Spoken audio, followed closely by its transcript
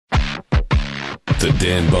The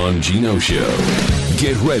Dan Bongino Show.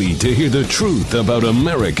 Get ready to hear the truth about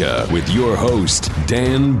America with your host,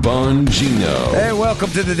 Dan Bongino. Hey,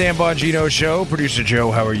 welcome to the Dan Bongino Show. Producer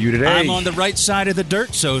Joe, how are you today? I'm on the right side of the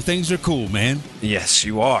dirt, so things are cool, man. Yes,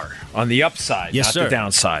 you are. On the upside, yes, not sir. the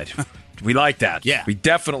downside. We like that. Yeah. We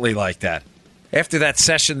definitely like that. After that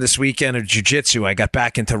session this weekend of jiu-jitsu, I got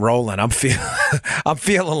back into rolling. I'm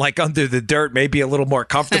feeling like under the dirt, maybe a little more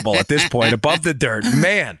comfortable at this point, above the dirt.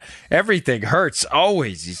 Man, everything hurts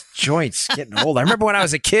always. These joints getting old. I remember when I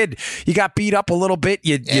was a kid, you got beat up a little bit.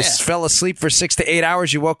 You fell asleep for 6 to 8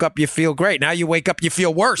 hours. You woke up, you feel great. Now you wake up, you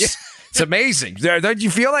feel worse. Yeah. It's amazing. Don't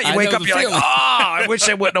you feel that? You wake up, you're like, I wish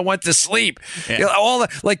I wouldn't have went to sleep. Yeah. You know, all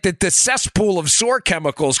the cesspool of sore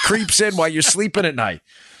chemicals creeps in while you're sleeping at night.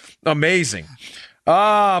 Amazing.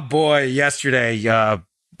 Oh, boy, yesterday, a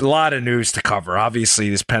lot of news to cover.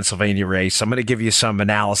 Obviously, this Pennsylvania race. I'm going to give you some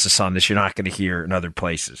analysis on this you're not going to hear in other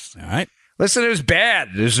places. All right. Listen, it was bad.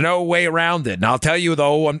 There's no way around it. And I'll tell you,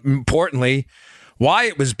 though, importantly, why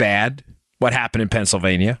it was bad, what happened in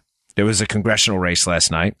Pennsylvania. There was a congressional race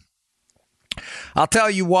last night. I'll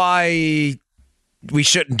tell you why we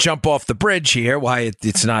shouldn't jump off the bridge here, why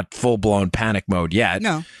it's not full-blown panic mode yet.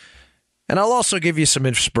 No. And I'll also give you some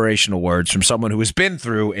inspirational words from someone who has been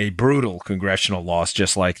through a brutal congressional loss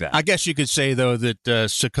just like that. I guess you could say, though, that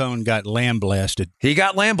Saccone got lambasted. He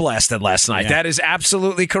got lambasted last night. Yeah. That is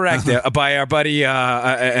absolutely correct by our buddy,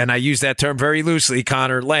 and I use that term very loosely,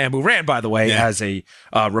 Connor Lamb, who ran, by the way, as a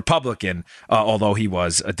Republican, although he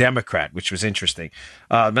was a Democrat, which was interesting.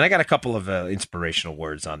 And I got a couple of inspirational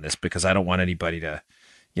words on this because I don't want anybody to...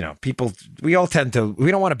 You know, people, we don't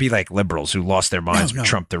want to be like liberals who lost their minds with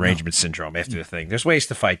Trump derangement syndrome after the thing. There's ways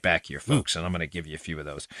to fight back here, folks, and I'm going to give you a few of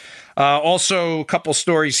those. Also, a couple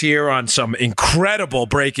stories here on some incredible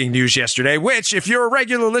breaking news yesterday, which, if you're a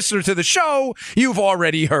regular listener to the show, you've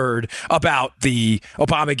already heard about the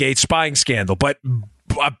Obamagate spying scandal. But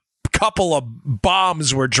a couple of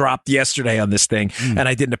bombs were dropped yesterday on this thing, and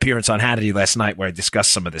I did an appearance on Hannity last night where I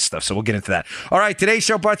discussed some of this stuff, so we'll get into that. All right, today's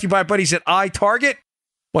show brought to you by our buddies at iTarget.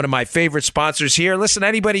 One of my favorite sponsors here. Listen,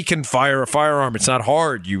 anybody can fire a firearm. It's not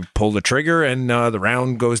hard. You pull the trigger and the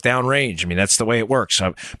round goes down range. I mean, that's the way it works.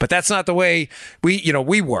 But that's not the way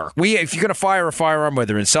we work. If you're going to fire a firearm,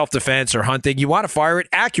 whether in self-defense or hunting, you want to fire it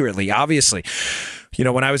accurately, obviously. You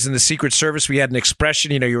know, when I was in the Secret Service, we had an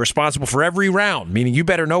expression, you're responsible for every round, meaning you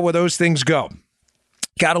better know where those things go.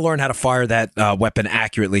 Got to learn how to fire that weapon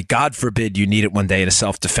accurately. God forbid you need it one day in a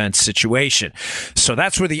self-defense situation. So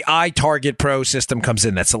that's where the iTarget Pro system comes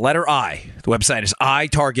in. That's the letter I. The website is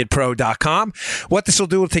itargetpro.com. What this will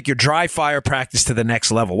do will take your dry fire practice to the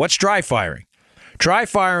next level. What's dry firing? Dry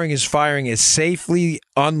firing is firing a safely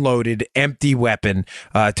unloaded, empty weapon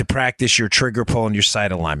to practice your trigger pull and your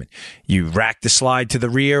sight alignment. You rack the slide to the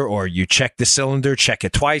rear, or you check the cylinder, check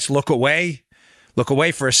it twice, look away. Look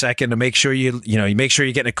away for a second to make sure you make sure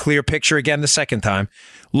you're getting a clear picture again the second time.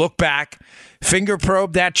 Look back, finger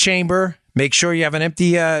probe that chamber. Make sure you have an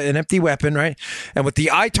empty weapon, right? And what the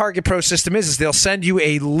iTarget Pro system is they'll send you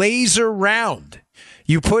a laser round.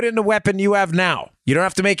 You put in the weapon you have now. You don't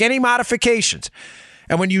have to make any modifications.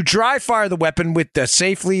 And when you dry fire the weapon with the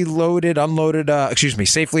safely unloaded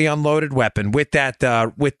weapon with that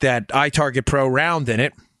iTarget Pro round in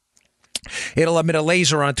it, it'll emit a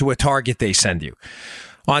laser onto a target they send you.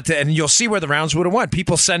 And you'll see where the rounds would have won.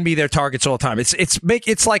 People send me their targets all the time.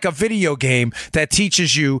 It's like a video game that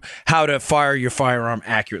teaches you how to fire your firearm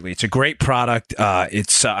accurately. It's a great product. I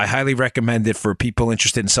highly recommend it for people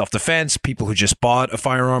interested in self-defense, people who just bought a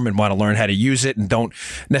firearm and want to learn how to use it and don't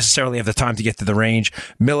necessarily have the time to get to the range.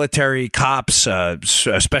 Military, cops,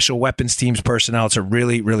 special weapons teams personnel. It's a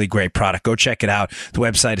really, really great product. Go check it out. The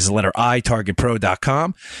website is the letter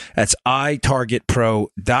itargetpro.com. That's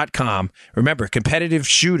itargetpro.com. Remember, competitive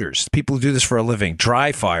shooters, people who do this for a living,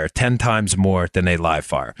 dry fire 10 times more than they live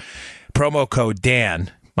fire. Promo code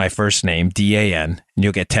Dan, my first name, DAN, and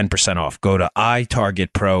you'll get 10% off. Go to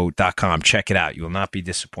itargetpro.com. Check it out. You will not be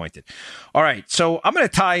disappointed. All right, so I'm going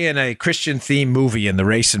to tie in a Christian-themed movie in the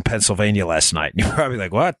race in Pennsylvania last night. You're probably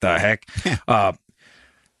like, what the heck?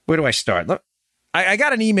 Where do I start? Look, I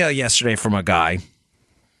got an email yesterday from a guy.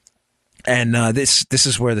 And this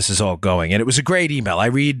is where this is all going. And it was a great email. I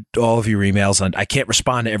read all of your emails, and I can't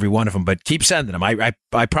respond to every one of them, but keep sending them. I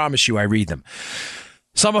promise you I read them.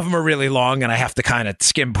 Some of them are really long, and I have to kind of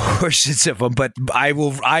skim portions of them, but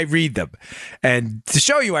I read them. And to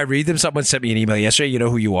show you I read them, someone sent me an email yesterday, you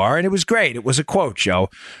know who you are, and it was great. It was a quote, Joe,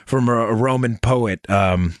 from a Roman poet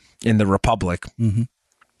in the Republic,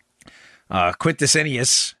 Quintus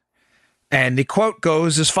Ennius. And the quote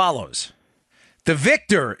goes as follows. The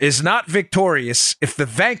victor is not victorious if the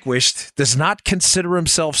vanquished does not consider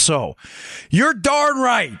himself so. You're darn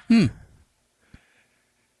right.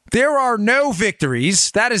 There are no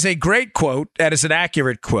victories. That is a great quote. That is an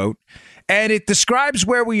accurate quote. And it describes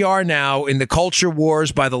where we are now in the culture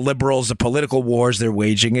wars by the liberals, the political wars they're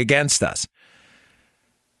waging against us.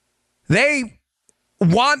 They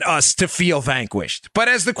want us to feel vanquished. But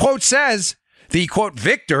as the quote says, the quote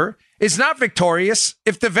victor is not victorious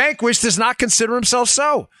if the vanquished does not consider himself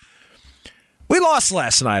so. We lost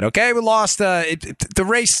last night, okay? We lost the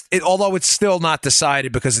race, although it's still not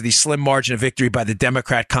decided because of the slim margin of victory by the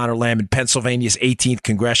Democrat Conor Lamb in Pennsylvania's 18th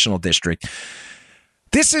congressional district.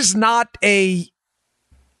 This is not a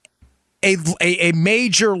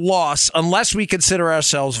major loss unless we consider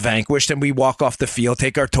ourselves vanquished and we walk off the field,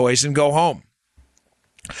 take our toys, and go home.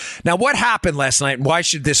 Now, what happened last night, and why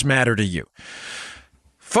should this matter to you?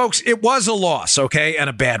 Folks, it was a loss, okay, and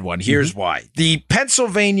a bad one. Here's why. The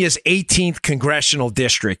Pennsylvania's 18th congressional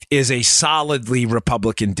district is a solidly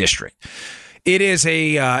Republican district. It is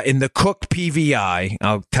in the Cook PVI.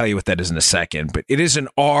 I'll tell you what that is in a second, but it is an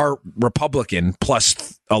R Republican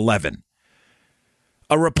plus 11.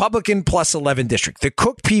 A Republican plus 11 district. The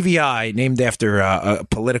Cook PVI, named after a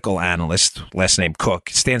political analyst, last name Cook,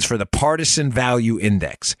 stands for the Partisan Value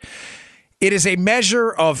Index. It is a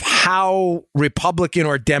measure of how Republican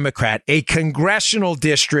or Democrat a congressional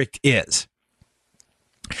district is.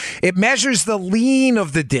 It measures the lean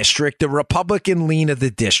of the district, the Republican lean of the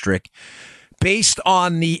district, based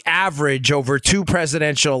on the average over two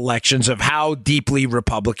presidential elections of how deeply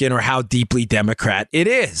Republican or how deeply Democrat it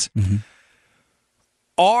is.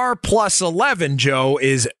 R plus 11, Joe,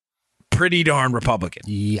 is pretty darn Republican.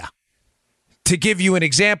 Yeah. To give you an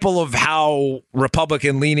example of how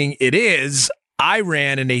Republican-leaning it is, I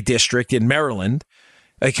ran in a district in Maryland,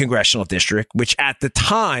 a congressional district, which at the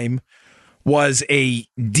time was a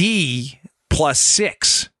D plus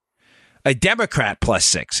 6, a Democrat plus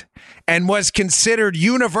 6, and was considered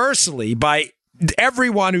universally by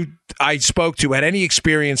everyone who I spoke to had any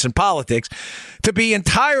experience in politics to be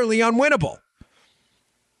entirely unwinnable.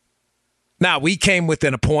 Now, we came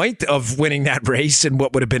within a point of winning that race in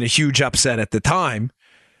what would have been a huge upset at the time,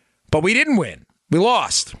 but we didn't win. We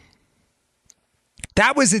lost.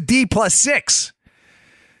 That was a D plus 6.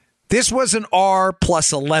 This was an R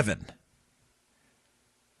plus 11.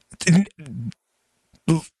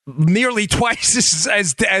 Nearly twice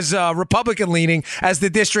as Republican-leaning as the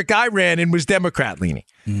district I ran in was Democrat-leaning.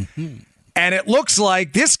 And it looks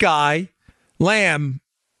like this guy, Lamb,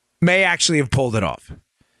 may actually have pulled it off.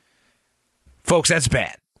 Folks, that's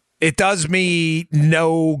bad. It does me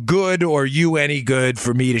no good or you any good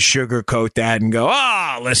for me to sugarcoat that and go,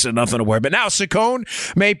 listen, nothing to worry about. Now,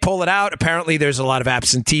 Saccone may pull it out. Apparently, there's a lot of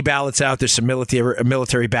absentee ballots out. There's some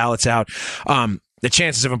military ballots out. The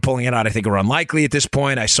chances of him pulling it out, I think, are unlikely at this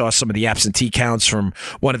point. I saw some of the absentee counts from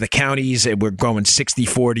one of the counties. We're going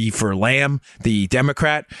 60-40 for Lamb, the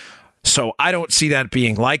Democrat. So I don't see that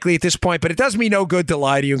being likely at this point, but it does me no good to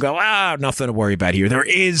lie to you and go, nothing to worry about here. There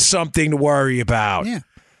is something to worry about. Yeah.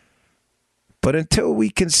 But until we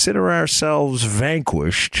consider ourselves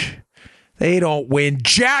vanquished, they don't win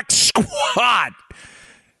jack squat.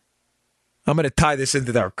 I'm going to tie this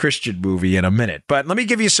into our Christian movie in a minute, but let me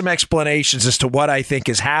give you some explanations as to what I think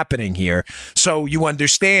is happening here so you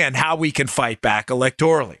understand how we can fight back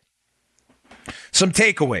electorally. Some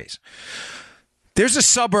takeaways. There's a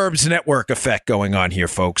suburbs network effect going on here,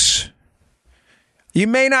 folks. You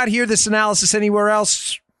may not hear this analysis anywhere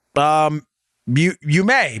else. You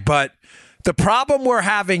may, but the problem we're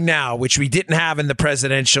having now, which we didn't have in the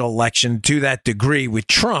presidential election to that degree with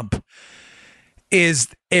Trump, is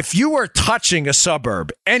if you were touching a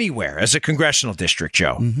suburb anywhere as a congressional district,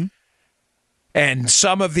 Joe, and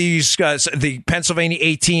some of these, the Pennsylvania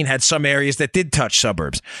 18 had some areas that did touch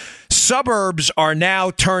suburbs. Suburbs are now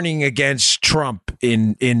turning against Trump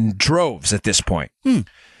in droves at this point.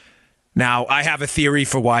 Now, I have a theory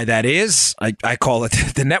for why that is. I call it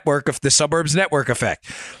the suburbs network effect.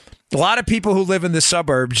 A lot of people who live in the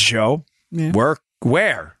suburbs, Joe, work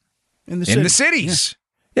where? In the cities.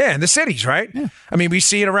 Yeah, in the cities, right? Yeah. I mean, we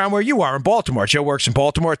see it around where you are in Baltimore. Joe works in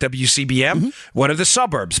Baltimore at WCBM. What are the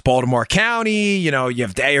suburbs? Baltimore County, you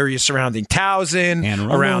have the area surrounding Towson,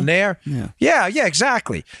 around there. Yeah,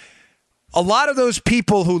 exactly. A lot of those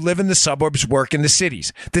people who live in the suburbs work in the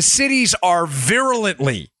cities. The cities are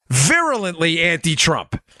virulently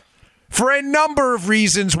anti-Trump for a number of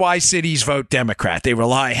reasons why cities vote Democrat. They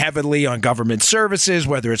rely heavily on government services,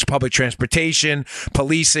 whether it's public transportation,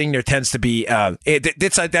 policing. There tends to be,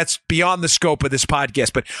 that's beyond the scope of this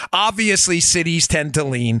podcast, but obviously cities tend to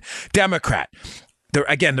lean Democrat.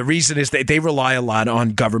 The reason is that they rely a lot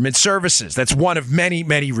on government services. That's one of many,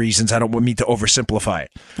 many reasons. I don't mean to oversimplify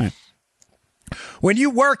it. Right. When you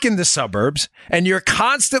work in the suburbs and you're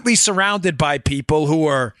constantly surrounded by people who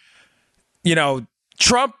are,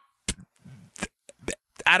 Trump,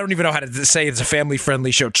 I don't even know how to say it's a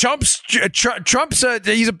family-friendly show. Trump's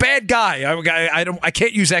he's a bad guy. I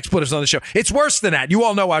can't use expletives on the show. It's worse than that. You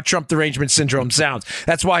all know how Trump derangement syndrome sounds.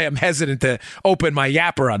 That's why I'm hesitant to open my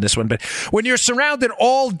yapper on this one. But when you're surrounded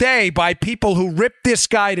all day by people who rip this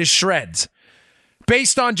guy to shreds,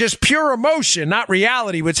 based on just pure emotion, not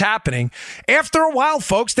reality, what's happening, after a while,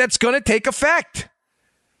 folks, that's going to take effect.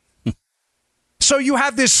 So you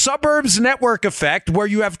have this suburbs network effect where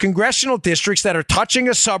you have congressional districts that are touching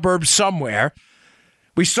a suburb somewhere.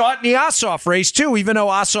 We saw it in the Ossoff race, too, even though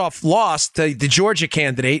Ossoff lost the Georgia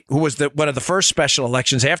candidate, who was one of the first special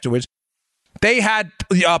elections afterwards. They had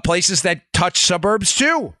places that touch suburbs,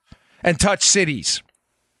 too, and touch cities.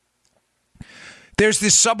 There's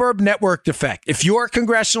this suburb network effect. If your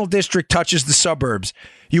congressional district touches the suburbs,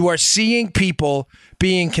 you are seeing people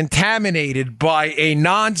being contaminated by a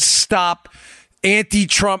nonstop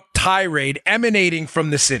anti-Trump tirade emanating from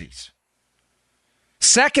the cities.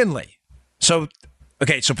 Secondly, so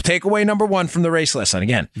takeaway number one from the race lesson.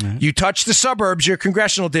 Again, You touch the suburbs, your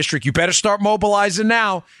congressional district, you better start mobilizing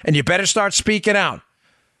now, and you better start speaking out.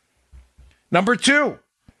 Number two,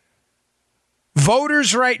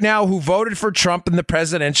 voters right now who voted for Trump in the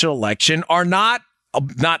presidential election are not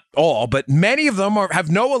all, but many of them have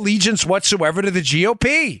no allegiance whatsoever to the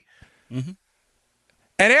GOP. Mm-hmm.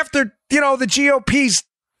 And after, the GOP's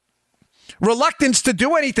reluctance to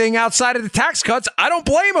do anything outside of the tax cuts, I don't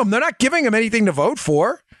blame them. They're not giving them anything to vote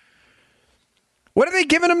for. What are they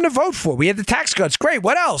giving them to vote for? We had the tax cuts. Great.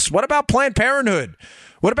 What else? What about Planned Parenthood?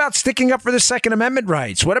 What about sticking up for the Second Amendment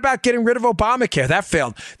rights? What about getting rid of Obamacare? That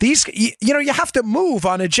failed. These, you have to move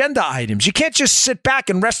on agenda items. You can't just sit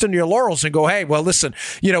back and rest on your laurels and go, hey, well, listen,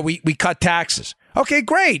 we cut taxes. Okay,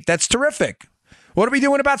 great. That's terrific. What are we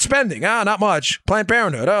doing about spending? Not much. Planned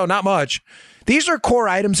Parenthood. Oh, not much. These are core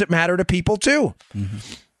items that matter to people, too. Mm-hmm.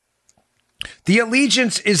 The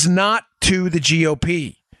allegiance is not to the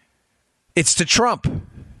GOP. It's to Trump.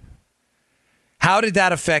 How did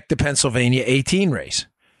that affect the Pennsylvania 18 race?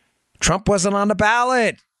 Trump wasn't on the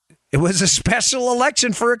ballot. It was a special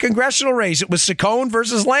election for a congressional race. It was Saccone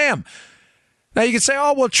versus Lamb. Now, you can say,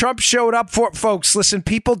 oh, well, Trump showed up for... Folks, listen,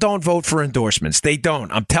 people don't vote for endorsements. They don't.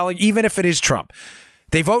 I'm telling you, even if it is Trump.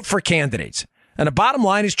 They vote for candidates. And the bottom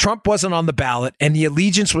line is Trump wasn't on the ballot, and the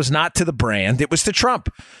allegiance was not to the brand. It was to Trump.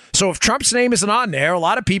 So if Trump's name isn't on there, a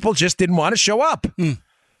lot of people just didn't want to show up.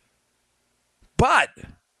 But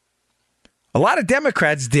a lot of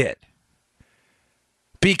Democrats did.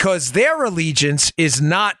 Because their allegiance is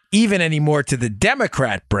not even anymore to the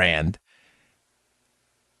Democrat brand.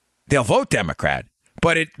 They'll vote Democrat,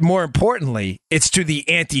 but more importantly, it's to the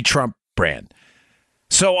anti-Trump brand.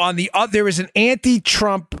 So there is an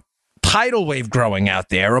anti-Trump tidal wave growing out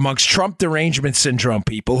there amongst Trump derangement syndrome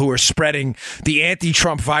people who are spreading the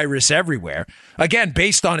anti-Trump virus everywhere. Again,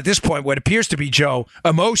 based on, at this point, what appears to be, Joe,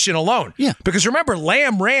 emotion alone. Yeah. Because remember,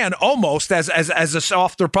 Lamb ran almost as a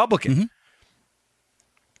soft Republican. Mm-hmm.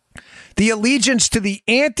 The allegiance to the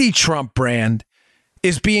anti-Trump brand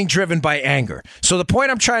is being driven by anger. So the point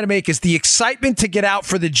I'm trying to make is the excitement to get out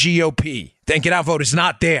for the GOP, and get out vote, is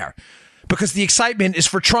not there. Because the excitement is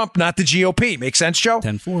for Trump, not the GOP. Make sense, Joe?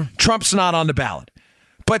 10-4. Trump's not on the ballot.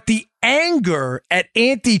 But the anger at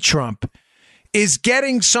anti-Trump is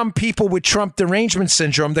getting some people with Trump derangement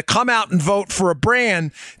syndrome to come out and vote for a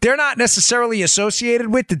brand they're not necessarily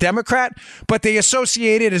associated with, the Democrat, but they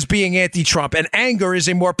associate it as being anti-Trump. And anger is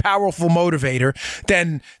a more powerful motivator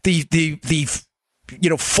than the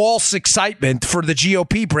false excitement for the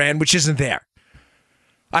GOP brand, which isn't there.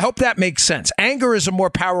 I hope that makes sense. Anger is a more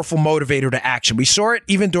powerful motivator to action. We saw it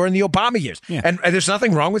even during the Obama years. Yeah. And there's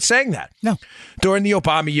nothing wrong with saying that. No. During the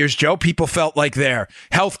Obama years, Joe, people felt like their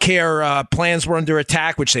health care plans were under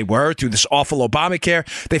attack, which they were through this awful Obamacare.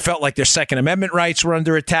 They felt like their Second Amendment rights were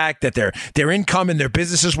under attack, that their income and their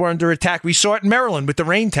businesses were under attack. We saw it in Maryland with the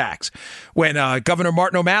rain tax. When Governor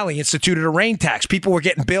Martin O'Malley instituted a rain tax, people were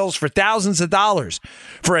getting bills for thousands of dollars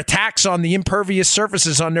for a tax on the impervious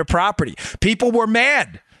surfaces on their property. People were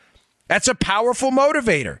mad. That's a powerful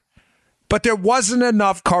motivator. But there wasn't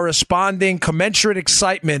enough corresponding commensurate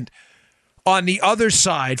excitement on the other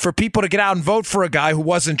side for people to get out and vote for a guy who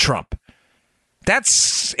wasn't Trump.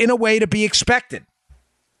 That's, in a way, to be expected.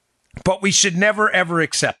 But we should never, ever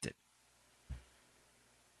accept it.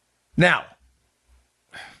 Now,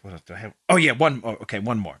 what else do I have? Oh, yeah, one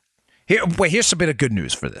more. Here's a bit of good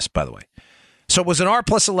news for this, by the way. So it was an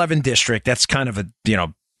R+11 district. That's kind of a,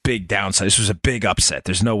 big downside. This was a big upset.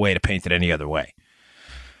 There's no way to paint it any other way.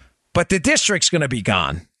 But the district's going to be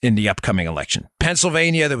gone in the upcoming election.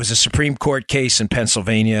 Pennsylvania, there was a Supreme Court case in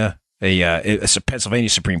Pennsylvania, a Pennsylvania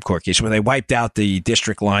Supreme Court case where they wiped out the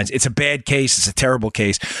district lines. It's a bad case. It's a terrible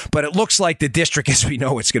case. But it looks like the district, as we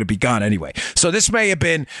know, it's going to be gone anyway. So this may have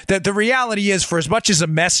been, the reality is, for as much as a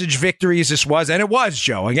message victory as this was, and it was,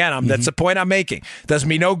 Joe, again, that's the point I'm making. Does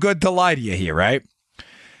me no good to lie to you here, right?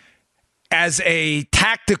 As a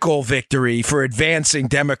tactical victory for advancing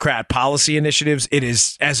Democrat policy initiatives, it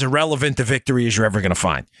is as irrelevant a victory as you're ever going to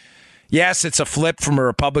find. Yes, it's a flip from a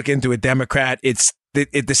Republican to a Democrat. It's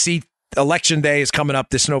the seat. Election day is coming up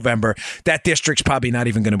this November. That district's probably not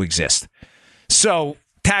even going to exist. So,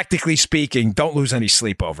 tactically speaking, don't lose any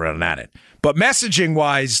sleep over it on that end. But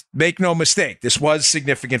messaging-wise, make no mistake, this was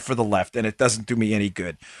significant for the left, and it doesn't do me any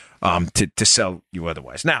good to sell you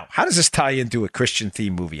otherwise. Now, how does this tie into a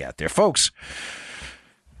Christian-themed movie out there? Folks,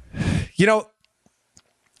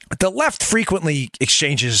 the left frequently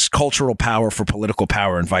exchanges cultural power for political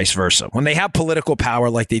power and vice versa. When they have political power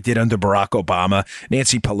like they did under Barack Obama,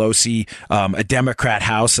 Nancy Pelosi, a Democrat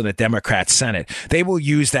House and a Democrat Senate, they will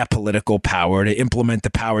use that political power to implement the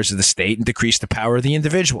powers of the state and decrease the power of the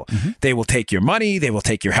individual. Mm-hmm. They will take your money. They will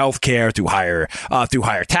take your health care through higher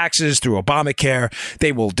taxes, through Obamacare.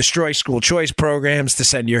 They will destroy school choice programs to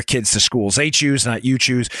send your kids to schools they choose, not you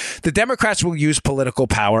choose. The Democrats will use political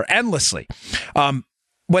power endlessly.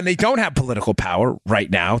 When they don't have political power right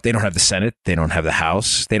now, they don't have the Senate, they don't have the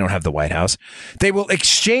House, they don't have the White House. They will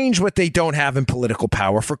exchange what they don't have in political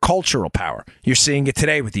power for cultural power. You're seeing it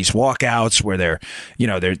today with these walkouts where they're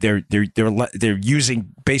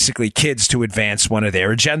using basically kids to advance one of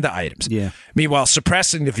their agenda items. Yeah. Meanwhile,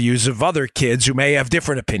 suppressing the views of other kids who may have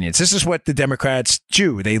different opinions. This is what the Democrats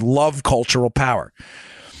do. They love cultural power.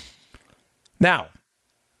 Now,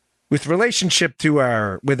 with relationship to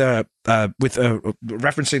referencing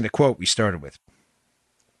the quote we started with,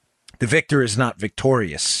 the victor is not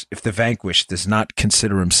victorious if the vanquished does not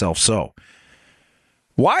consider himself so.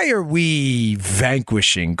 Why are we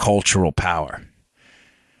vanquishing cultural power?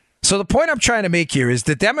 So the point I'm trying to make here is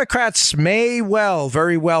the Democrats may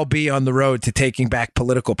very well be on the road to taking back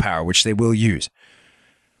political power, which they will use.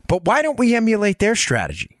 But why don't we emulate their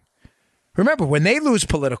strategy? Remember, when they lose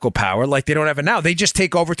political power, like they don't have it now, they just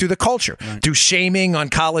take over through the culture. Right. Do shaming on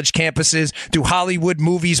college campuses, do Hollywood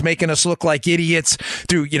movies making us look like idiots,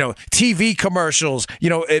 do, TV commercials,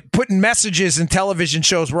 putting messages in television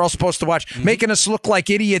shows we're all supposed to watch, making us look like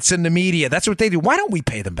idiots in the media. That's what they do. Why don't we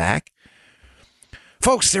pay them back?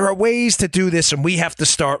 Folks, there are ways to do this, and we have to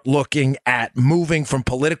start looking at moving from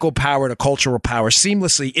political power to cultural power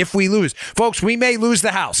seamlessly if we lose. Folks, we may lose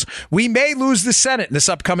the House. We may lose the Senate in this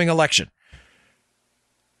upcoming election.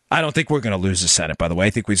 I don't think we're going to lose the Senate, by the way. I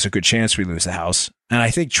think there's a good chance we lose the House. And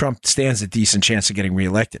I think Trump stands a decent chance of getting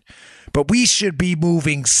reelected. But we should be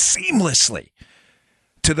moving seamlessly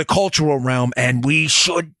to the cultural realm, and we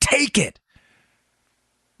should take it.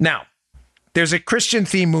 Now, there's a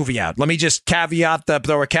Christian-themed movie out. Let me just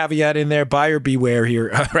throw a caveat in there. Buyer beware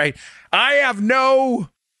here, all right? Actually,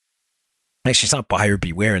 it's not buyer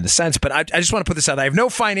beware in the sense, but I just want to put this out. I have no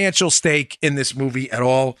financial stake in this movie at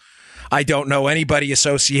all. I don't know anybody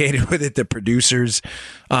associated with it, the producers.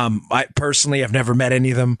 I personally have never met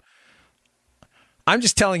any of them. I'm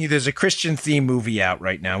just telling you, there's a Christian-themed movie out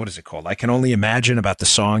right now. What is it called? I Can Only Imagine, about the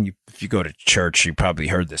song. If you go to church, you probably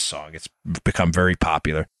heard this song. It's become very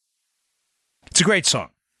popular. It's a great song.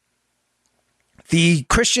 The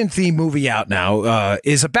Christian-themed movie out now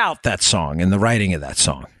is about that song and the writing of that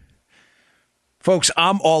song. Folks,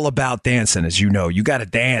 I'm all about dancing, as you know. You got to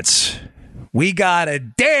dance. We got to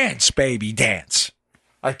dance, baby, dance.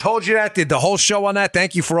 I told you that, did the whole show on that.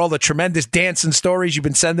 Thank you for all the tremendous dancing stories you've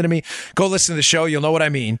been sending to me. Go listen to the show. You'll know what I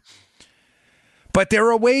mean. But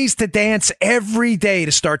there are ways to dance every day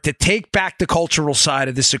to start to take back the cultural side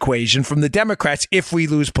of this equation from the Democrats if we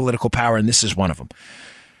lose political power, and this is one of them.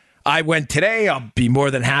 I went today. I'll be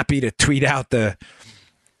more than happy to tweet out the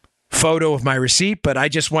photo of my receipt, but I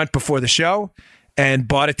just went before the show and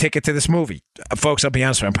bought a ticket to this movie. Folks, I'll be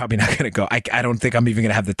honest with you, I'm probably not going to go. I don't think I'm even going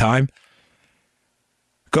to have the time.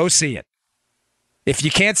 Go see it. If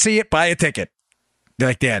you can't see it, buy a ticket. They're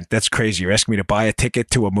like, Dan, that's crazy. You're asking me to buy a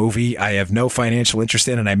ticket to a movie I have no financial interest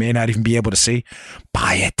in and I may not even be able to see.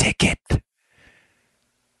 Buy a ticket.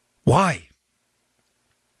 Why?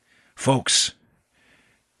 Folks,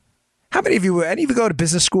 how many of you go to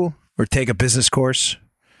business school or take a business course?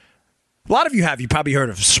 A lot of you have. You probably heard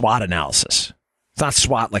of SWOT analysis. It's not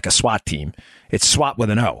SWAT like a SWAT team. It's SWOT with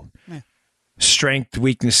an O. Yeah. Strength,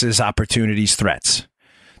 weaknesses, opportunities, threats.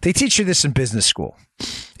 They teach you this in business school.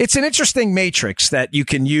 It's an interesting matrix that you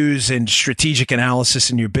can use in strategic analysis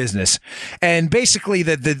in your business. And basically,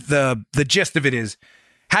 the gist of it is,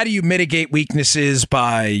 how do you mitigate weaknesses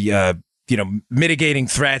by mitigating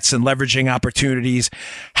threats and leveraging opportunities?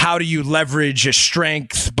 How do you leverage a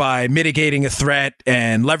strength by mitigating a threat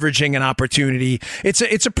and leveraging an opportunity?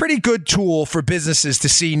 It's a pretty good tool for businesses to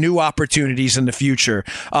see new opportunities in the future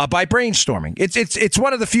by brainstorming. It's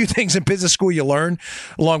one of the few things in business school you learn,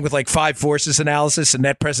 along with like 5 forces analysis and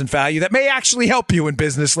net present value, that may actually help you in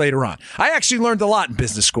business later on. I actually learned a lot in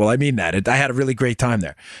business school. I mean that. I had a really great time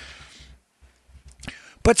there.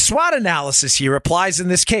 But SWOT analysis here applies in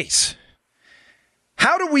this case.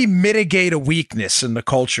 How do we mitigate a weakness in the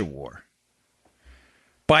culture war?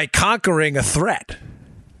 By conquering a threat.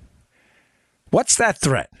 What's that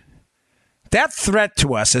threat? That threat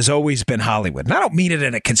to us has always been Hollywood. And I don't mean it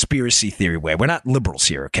in a conspiracy theory way. We're not liberals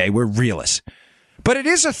here, okay? We're realists. But it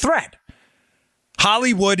is a threat.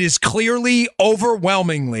 Hollywood is clearly,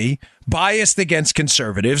 overwhelmingly biased against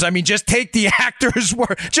conservatives. I mean, just take the actors'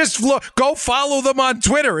 word. Just look, go follow them on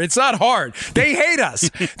Twitter. It's not hard. They hate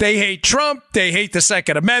us. They hate Trump. They hate the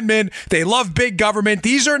Second Amendment. They love big government.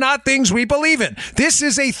 These are not things we believe in. This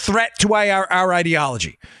is a threat to our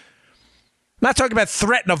ideology. I'm not talking about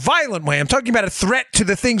threat in a violent way. I'm talking about a threat to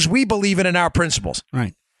the things we believe in and our principles.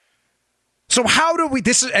 Right. So how do we,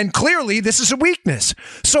 and clearly this is a weakness.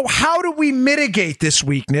 So how do we mitigate this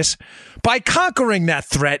weakness by conquering that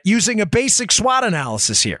threat using a basic SWOT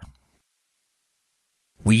analysis here?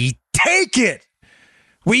 We take it.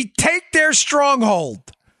 We take their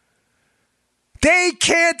stronghold. They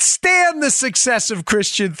can't stand the success of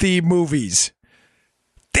Christian-themed movies.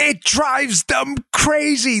 It drives them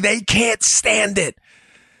crazy. They can't stand it.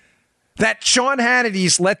 That Sean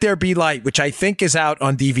Hannity's Let There Be Light, which I think is out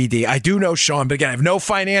on DVD. I do know Sean, but again, I have no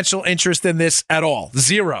financial interest in this at all.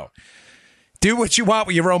 Zero. Do what you want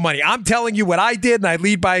with your own money. I'm telling you what I did, and I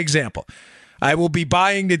lead by example. I will be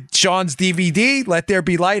buying Sean's DVD, Let There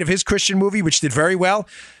Be Light, of his Christian movie, which did very well.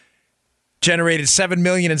 Generated $7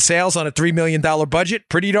 million in sales on a $3 million budget.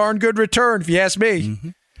 Pretty darn good return, if you ask me. Mm-hmm.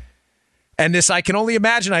 And this, I can only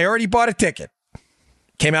imagine. I already bought a ticket.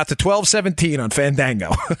 Came out to $12.17 on Fandango.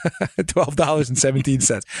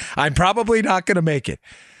 $12.17. I'm probably not going to make it.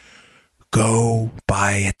 Go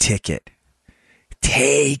buy a ticket.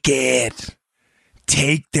 Take it.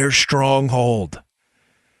 Take their stronghold.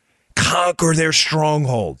 Conquer their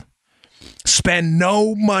stronghold. Spend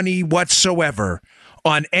no money whatsoever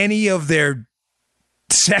on any of their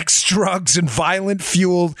sex, drugs, and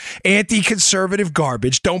violent-fueled anti-conservative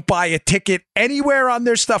garbage. Don't buy a ticket anywhere on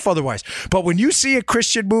their stuff otherwise. But when you see a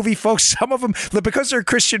Christian movie, folks, some of them, because they're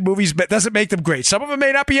Christian movies, doesn't make them great. Some of them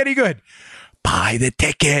may not be any good. Buy the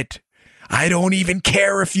ticket. I don't even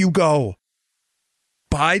care if you go.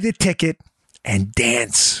 Buy the ticket and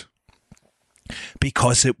dance.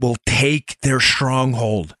 Because it will take their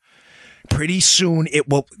stronghold. Pretty soon it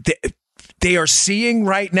will... They are seeing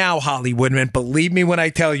right now, Hollywood, and believe me when I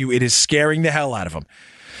tell you, it is scaring the hell out of them.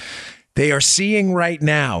 They are seeing right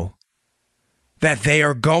now that they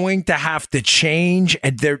are going to have to change,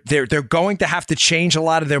 and they're going to have to change a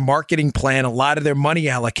lot of their marketing plan, a lot of their money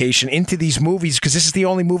allocation into these movies, because this is the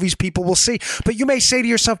only movies people will see. But you may say to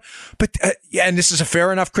yourself, and this is a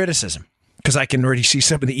fair enough criticism, because I can already see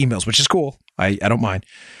some of the emails, which is cool. I don't mind.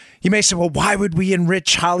 You may say, well, why would we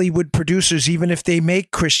enrich Hollywood producers even if they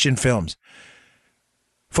make Christian films?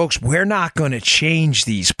 Folks, we're not going to change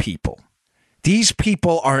these people. These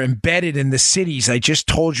people are embedded in the cities I just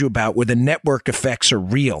told you about where the network effects are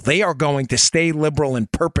real. They are going to stay liberal in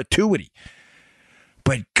perpetuity.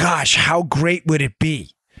 But gosh, how great would it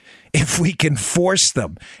be if we can force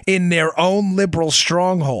them in their own liberal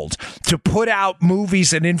strongholds to put out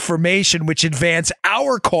movies and information which advance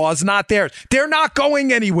our cause, not theirs. They're not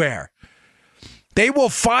going anywhere. They will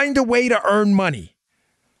find a way to earn money.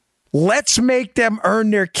 Let's make them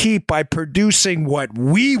earn their keep by producing what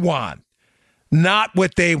we want, not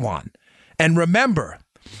what they want. And remember,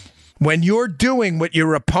 when you're doing what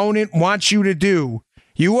your opponent wants you to do,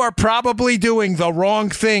 you are probably doing the wrong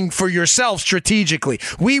thing for yourself strategically.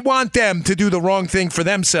 We want them to do the wrong thing for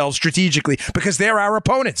themselves strategically because they're our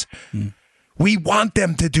opponents. We want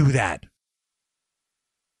them to do that.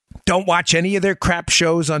 Don't watch any of their crap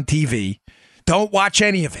shows on TV. Don't watch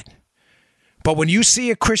any of it. But when you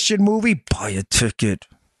see a Christian movie, buy a ticket.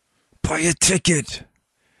 Buy a ticket.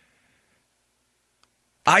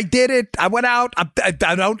 I did it. I went out.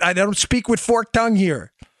 I don't speak with forked tongue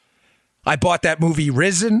here. I bought that movie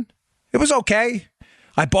Risen. It was okay.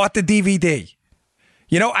 I bought the DVD.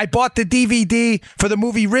 You know, I bought the DVD for the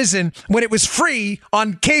movie Risen when it was free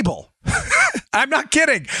on cable. I'm not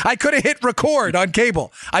kidding. I could have hit record on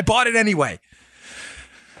cable. I bought it anyway.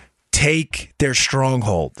 Take their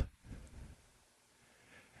stronghold.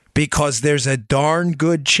 Because there's a darn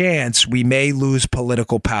good chance we may lose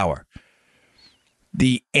political power.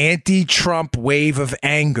 The anti-Trump wave of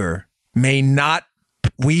anger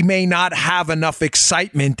we may not have enough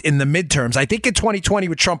excitement in the midterms. I think in 2020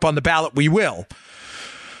 with Trump on the ballot, we will.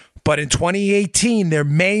 But in 2018, there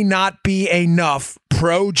may not be enough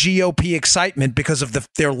pro-GOP excitement because of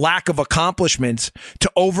their lack of accomplishments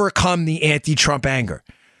to overcome the anti-Trump anger.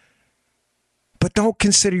 But don't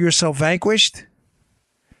consider yourself vanquished.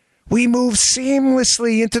 We move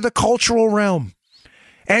seamlessly into the cultural realm.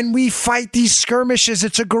 And we fight these skirmishes.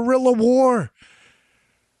 It's a guerrilla war.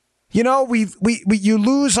 You know, you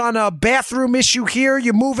lose on a bathroom issue here,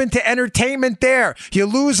 you move into entertainment there. You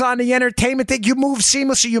lose on the entertainment thing, you move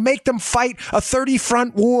seamlessly. You make them fight a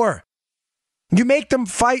 30-front war. You make them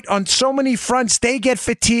fight on so many fronts, they get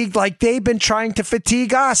fatigued like they've been trying to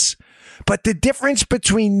fatigue us. But the difference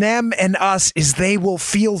between them and us is they will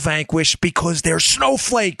feel vanquished because they're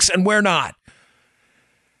snowflakes and we're not.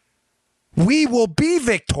 We will be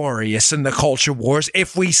victorious in the culture wars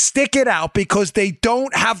if we stick it out because they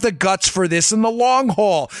don't have the guts for this in the long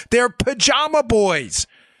haul. They're pajama boys.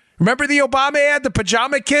 Remember the Obama ad, the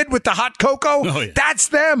pajama kid with the hot cocoa? Oh, yeah. That's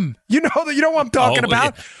them. You know what I'm talking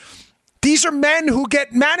about? Yeah. These are men who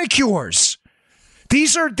get manicures.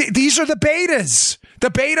 These are the betas, the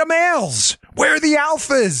beta males. We're the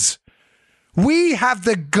alphas. We have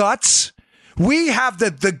the guts. We have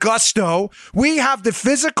the gusto. We have the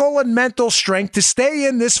physical and mental strength to stay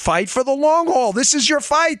in this fight for the long haul. This is your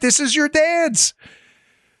fight. This is your dance.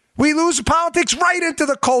 We lose politics right into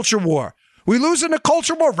the culture war. We lose in the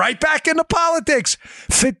culture war right back into politics.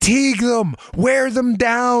 Fatigue them. Wear them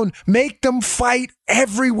down. Make them fight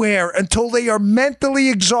everywhere until they are mentally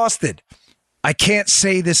exhausted. I can't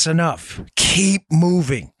say this enough. Keep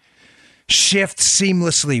moving. Shift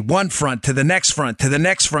seamlessly, one front to the next front, to the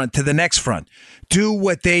next front, to the next front. Do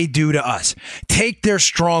what they do to us. Take their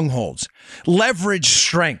strongholds. Leverage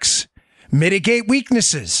strengths. Mitigate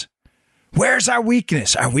weaknesses. Where's our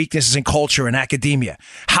weakness? Our weakness is in culture and academia.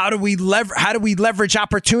 How do we leverage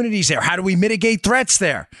opportunities there? How do we mitigate threats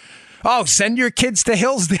there? Oh, send your kids to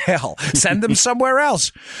Hillsdale. Send them somewhere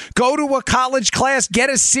else. Go to a college class, get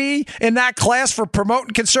a C in that class for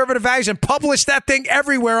promoting conservative values and publish that thing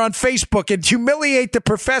everywhere on Facebook and humiliate the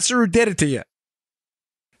professor who did it to you.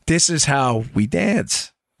 This is how we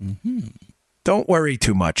dance. Mm-hmm. Don't worry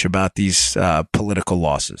too much about these political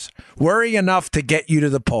losses. Worry enough to get you to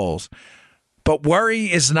the polls. But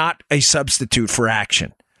worry is not a substitute for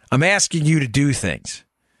action. I'm asking you to do things.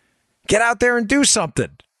 Get out there and do something.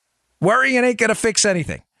 Worrying ain't going to fix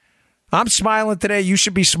anything. I'm smiling today. You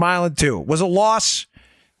should be smiling too. It was a loss.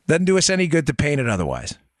 Doesn't do us any good to paint it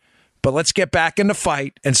otherwise. But let's get back in the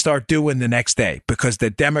fight and start doing the next day because the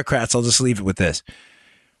Democrats, I'll just leave it with this.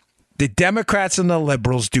 The Democrats and the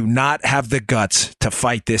liberals do not have the guts to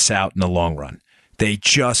fight this out in the long run. They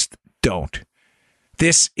just don't.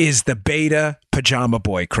 This is the beta pajama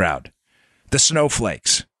boy crowd. The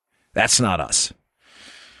snowflakes. That's not us.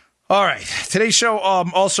 All right. Today's show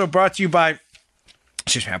also brought to you by,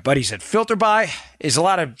 my buddy said, FilterBuy. There's a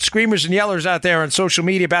lot of screamers and yellers out there on social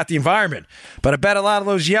media about the environment. But I bet a lot of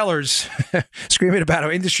those yellers screaming about how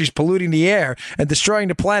industry's polluting the air and destroying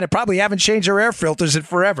the planet probably haven't changed their air filters in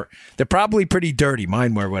forever. They're probably pretty dirty.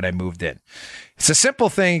 Mine were when I moved in. It's a simple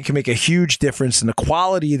thing. It can make a huge difference in the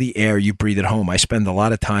quality of the air you breathe at home. I spend a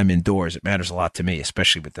lot of time indoors. It matters a lot to me,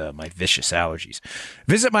 especially with my vicious allergies.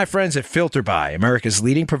 Visit my friends at FilterBuy, America's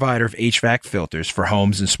leading provider of HVAC filters for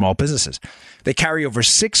homes and small businesses. They carry over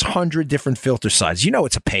 600 different filter sizes. You know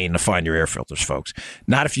it's a pain to find your air filters, folks.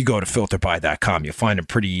 Not if you go to filterbuy.com. You'll find them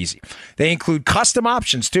pretty easy. They include custom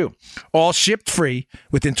options, too. All shipped free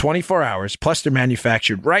within 24 hours, plus they're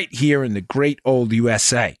manufactured right here in the great old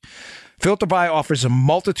USA. FilterBuy offers a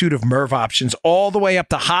multitude of MERV options all the way up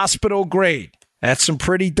to hospital grade. That's some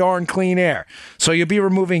pretty darn clean air. So you'll be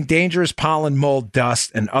removing dangerous pollen, mold,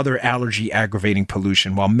 dust, and other allergy-aggravating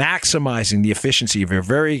pollution while maximizing the efficiency of your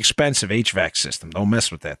very expensive HVAC system. Don't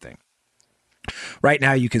mess with that thing. Right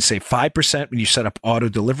now, you can save 5% when you set up auto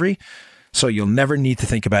delivery, so you'll never need to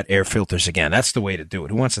think about air filters again. That's the way to do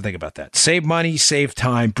it. Who wants to think about that? Save money, save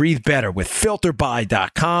time, breathe better with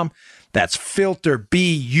FilterBuy.com. That's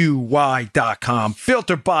FilterBuy.com.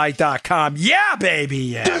 FilterBuy.com. Yeah, baby.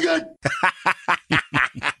 Yeah.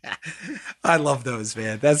 I love those,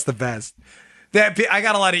 man. That's the best. I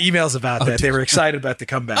got a lot of emails about that. They were excited about the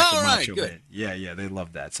comeback of Macho Man. Yeah, they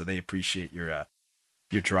love that. So they appreciate your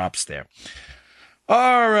drops there.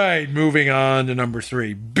 All right, moving on to number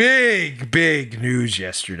 3. Big news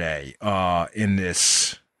yesterday in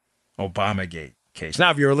this Obamagate case.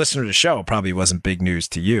 Now, if you're a listener to the show, it probably wasn't big news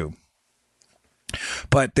to you.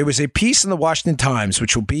 But there was a piece in the Washington Times,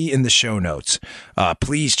 which will be in the show notes.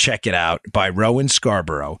 Please check it out, by Rowan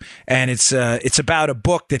Scarborough. And it's about a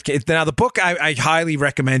book that... Now, the book, I highly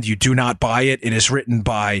recommend you do not buy it. It is written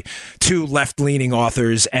by 2 left-leaning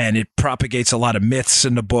authors, and it propagates a lot of myths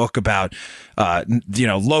in the book about,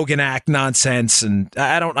 Logan Act nonsense. And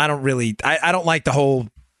I don't like the whole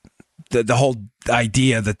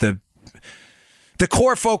idea that the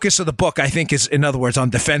core focus of the book, I think, is, in other words,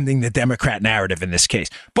 on defending the Democrat narrative in this case.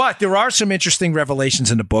 But there are some interesting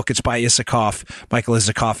revelations in the book. It's by Michael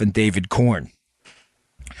Isikoff and David Korn.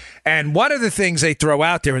 And one of the things they throw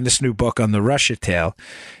out there in this new book on the Russia tale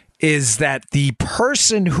is that the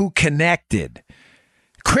person who connected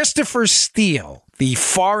Christopher Steele, the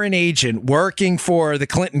foreign agent working for the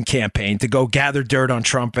Clinton campaign to go gather dirt on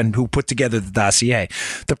Trump and who put together the dossier,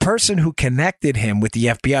 the person who connected him with the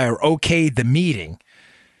FBI, or okayed the meeting,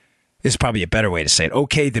 is probably a better way to say it,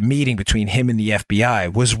 okayed the meeting between him and the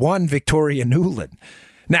FBI, was one Victoria Nuland.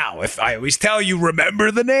 Now, if I always tell you,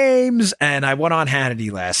 remember the names, and I went on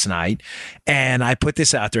Hannity last night, and I put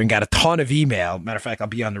this out there and got a ton of email. Matter of fact, I'll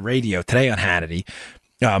be on the radio today on Hannity,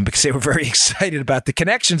 because they were very excited about the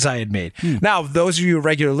connections I had made. Now, those of you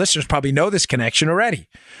regular listeners probably know this connection already.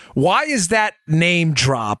 Why is that name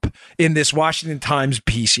drop in this Washington Times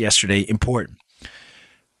piece yesterday important?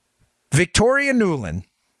 Victoria Nuland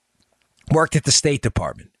worked at the State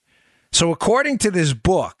Department. So according to this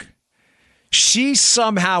book, she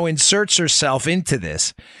somehow inserts herself into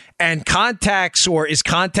this and contacts or is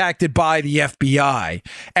contacted by the FBI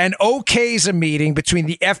and okays a meeting between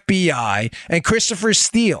the FBI and Christopher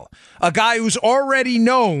Steele, a guy who's already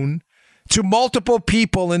known to multiple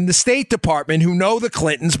people in the State Department who know the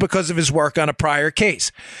Clintons because of his work on a prior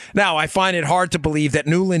case. Now, I find it hard to believe that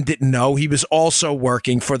Nuland didn't know he was also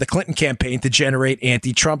working for the Clinton campaign to generate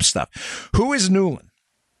anti-Trump stuff. Who is Nuland?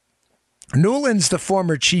 Nuland's the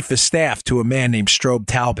former chief of staff to a man named Strobe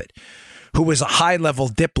Talbott, who was a high-level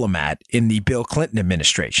diplomat in the Bill Clinton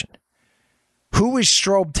administration. Who is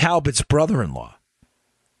Strobe Talbott's brother-in-law?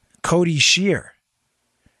 Cody Shear.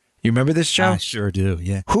 You remember this, Joe? I sure do,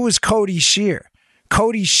 yeah. Who is Cody Shear?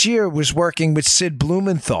 Cody Shear was working with Sid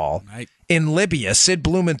Blumenthal in Libya. Sid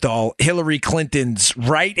Blumenthal, Hillary Clinton's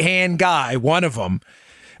right-hand guy, one of them,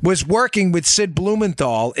 was working with Sid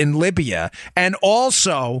Blumenthal in Libya and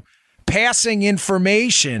also passing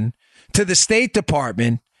information to the State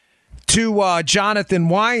Department to Jonathan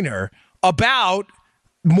Weiner about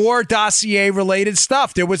more dossier-related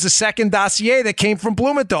stuff. There was a second dossier that came from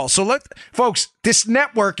Blumenthal. So, look, folks, this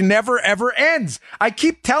network never, ever ends. I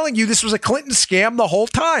keep telling you this was a Clinton scam the whole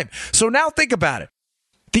time. So now think about it.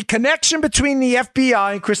 The connection between the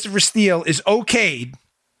FBI and Christopher Steele is okayed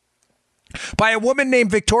by a woman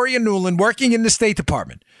named Victoria Nuland working in the State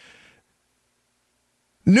Department.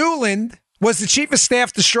 Nuland was the chief of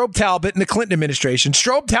staff to Strobe Talbott in the Clinton administration.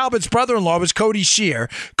 Strobe Talbott's brother-in-law was Cody Shear.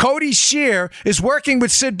 Cody Shear is working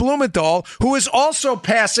with Sid Blumenthal, who is also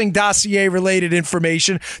passing dossier-related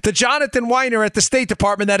information to Jonathan Weiner at the State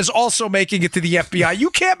Department that is also making it to the FBI.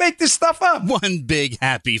 You can't make this stuff up. One big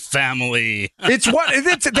happy family.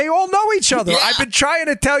 They all know each other. Yeah. I've been trying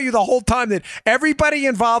to tell you the whole time that everybody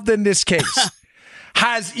involved in this case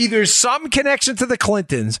has either some connection to the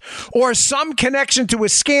Clintons or some connection to a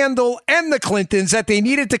scandal and the Clintons that they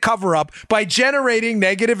needed to cover up by generating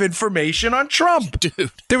negative information on Trump. Dude.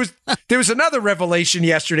 There was another revelation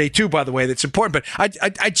yesterday, too, by the way, that's important, but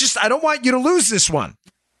I don't want you to lose this one.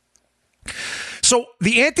 So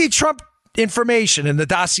the anti-Trump information in the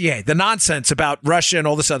dossier, the nonsense about Russia and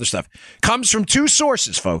all this other stuff, comes from 2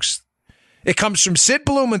 sources, folks. It comes from Sid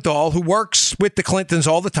Blumenthal, who works with the Clintons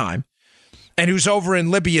all the time, and who's over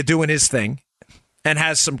in Libya doing his thing and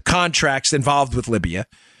has some contracts involved with Libya.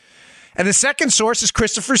 And the second source is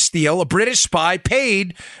Christopher Steele, a British spy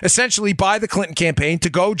paid essentially by the Clinton campaign to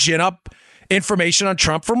go gin up information on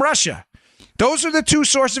Trump from Russia. Those are the 2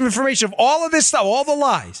 sources of information of all of this stuff, all the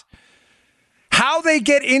lies. How they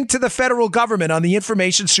get into the federal government on the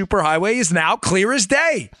information superhighway is now clear as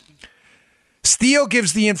day. Steele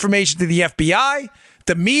gives the information to the FBI.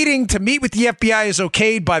 The meeting to meet with the FBI is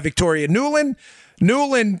okayed by Victoria Nuland.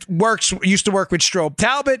 Nuland used to work with Strobe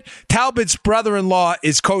Talbott. Talbott's brother-in-law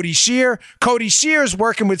is Cody Shear. Cody Shear is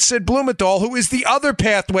working with Sid Blumenthal, who is the other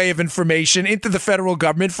pathway of information into the federal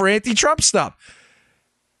government for anti-Trump stuff.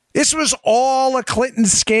 This was all a Clinton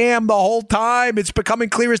scam the whole time. It's becoming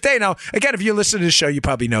clear as day. Now, again, if you listen to this show, you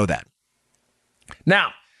probably know that.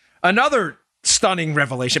 Now, another stunning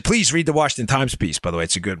revelation. Please read the Washington Times piece, by the way.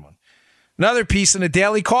 It's a good one. Another piece in the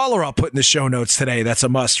Daily Caller I'll put in the show notes today. That's a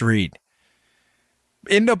must read.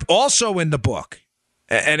 Also in the book.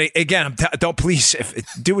 And again, don't please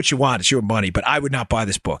do what you want. It's your money, but I would not buy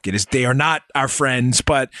this book. They are not our friends,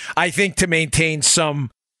 but I think to maintain some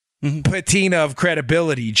patina of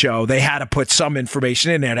credibility, Joe, they had to put some information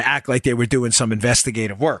in there to act like they were doing some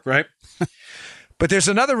investigative work, right? But there's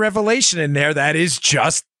another revelation in there that is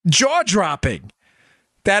just jaw-dropping.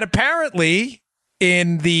 That apparently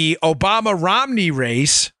in the Obama-Romney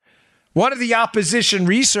race, one of the opposition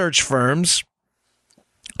research firms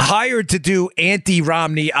hired to do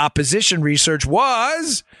anti-Romney opposition research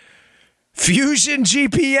was Fusion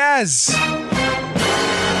GPS.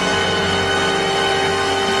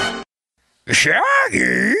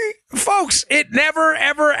 Shaggy. Folks, it never,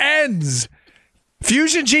 ever ends.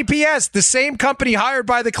 Fusion GPS, the same company hired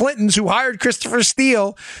by the Clintons who hired Christopher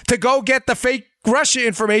Steele to go get the fake Russia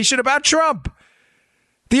information about Trump.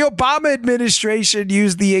 The Obama administration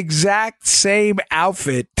used the exact same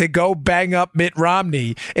outfit to go bang up Mitt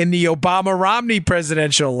Romney in the Obama-Romney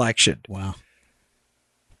presidential election. Wow.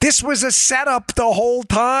 This was a setup the whole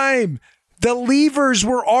time. The levers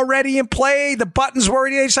were already in play. The buttons were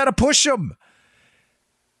already, they just had to push them.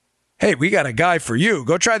 Hey, we got a guy for you.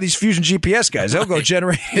 Go try these Fusion GPS guys. They'll go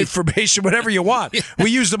generate information, whatever you want. We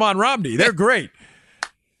use them on Romney. They're great.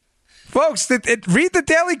 Folks, read the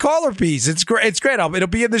Daily Caller piece. It's great. It's great. It'll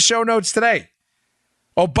be in the show notes today.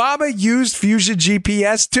 Obama used Fusion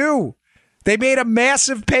GPS too. They made a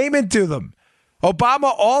massive payment to them.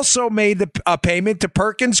 Obama also made a payment to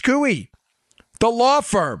Perkins Coie, the law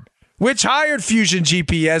firm, which hired Fusion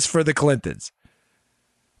GPS for the Clintons.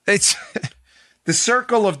 It's the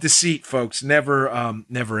circle of deceit, folks. Never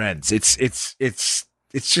ends. It's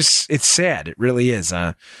sad. It really is.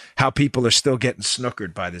 How people are still getting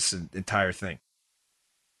snookered by this entire thing.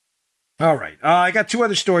 All right. I got two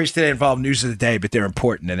other stories today involving news of the day, but they're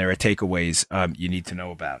important and there are takeaways you need to know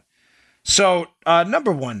about. So,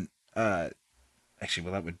 number one, that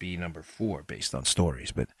would be number 4 based on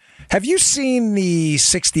stories. But have you seen the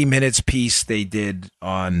 60 Minutes piece they did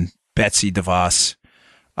on Betsy DeVos?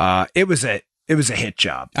 It was a hit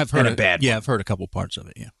job. I've heard a bad one. I've heard a couple parts of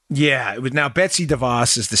it. Yeah. Yeah, it was. Now Betsy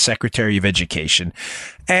DeVos is the Secretary of Education,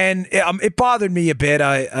 and it bothered me a bit.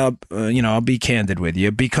 I'll be candid with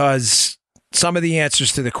you because some of the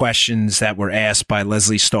answers to the questions that were asked by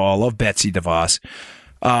Leslie Stahl of Betsy DeVos,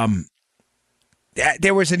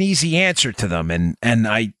 there was an easy answer to them, and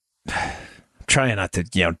I'm trying not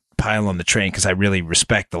to pile on the train because I really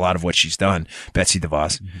respect a lot of what she's done, Betsy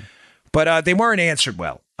DeVos, but they weren't answered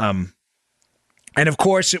well. And of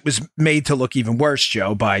course, it was made to look even worse,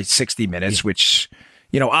 Joe, by 60 Minutes, which,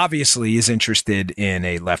 obviously is interested in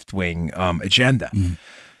a left-wing agenda.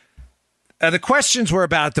 The questions were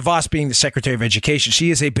about DeVos being the Secretary of Education.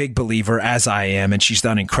 She is a big believer, as I am, and she's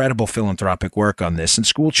done incredible philanthropic work on this and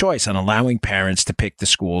school choice, on allowing parents to pick the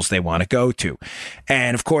schools they want to go to.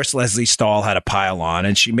 And, of course, Leslie Stahl had a pile on,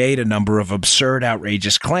 and she made a number of absurd,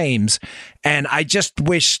 outrageous claims. And I just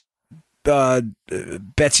wish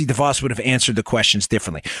Betsy DeVos would have answered the questions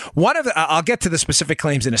differently. I'll get to the specific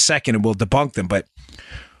claims in a second and we'll debunk them, but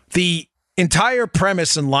the entire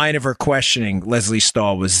premise and line of her questioning, Leslie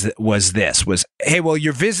Stahl, was, hey, well,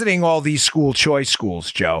 you're visiting all these school choice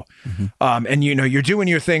schools, Joe, and you're doing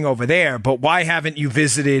your thing over there, but why haven't you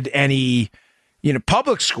visited any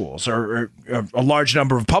public schools or a large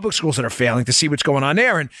number of public schools that are failing to see what's going on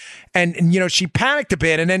there? And she panicked a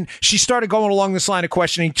bit, and then she started going along this line of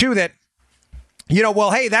questioning too, that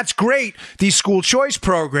well, hey, that's great, these school choice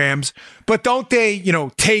programs, but don't they,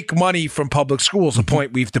 take money from public schools, a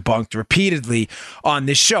point we've debunked repeatedly on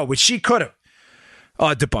this show, which she could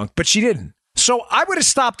have debunked, but she didn't. So I would have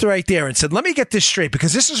stopped right there and said, let me get this straight,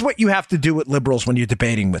 because this is what you have to do with liberals when you're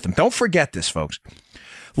debating with them. Don't forget this, folks.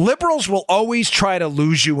 Liberals will always try to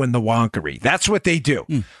lose you in the wonkery. That's what they do.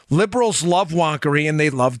 Liberals love wonkery, and they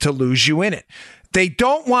love to lose you in it. They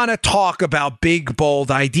don't want to talk about big,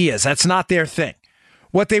 bold ideas. That's not their thing.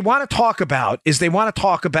 What they want to talk about is they want to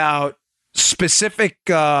talk about specific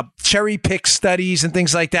cherry pick studies and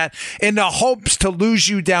things like that in the hopes to lose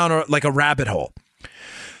you down like a rabbit hole.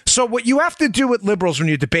 So what you have to do with liberals when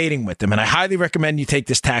you're debating with them, and I highly recommend you take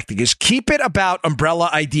this tactic, is keep it about umbrella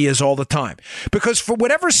ideas all the time. Because for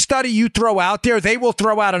whatever study you throw out there, they will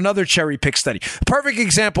throw out another cherry pick study. Perfect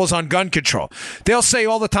example is on gun control. They'll say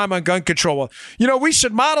all the time on gun control, well, we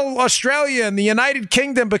should model Australia and the United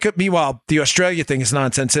Kingdom, because meanwhile, the Australia thing is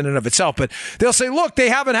nonsense in and of itself. But they'll say, look, they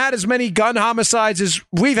haven't had as many gun homicides as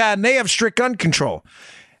we've had, and they have strict gun control.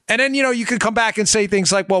 And then, you can come back and say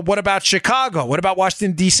things like, well, what about Chicago? What about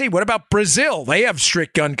Washington, D.C.? What about Brazil? They have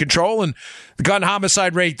strict gun control, and the gun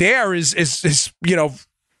homicide rate there is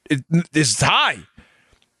high.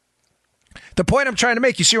 The point I'm trying to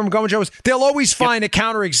make, you see where I'm going, Joe, is they'll always find a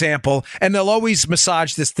counterexample, and they'll always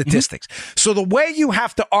massage the statistics. Mm-hmm. So the way you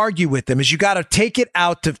have to argue with them is you got to take it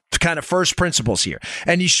out to kind of first principles here.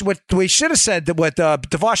 And what we should have said, what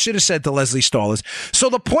DeVos should have said to Leslie Stahl is, so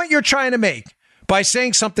the point you're trying to make by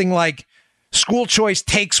saying something like school choice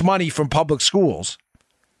takes money from public schools,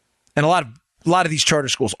 and a lot of these charter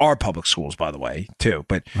schools are public schools, by the way, too.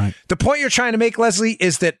 But the point you're trying to make, Leslie,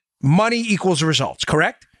 is that money equals results,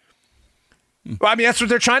 correct? Well, I mean, that's what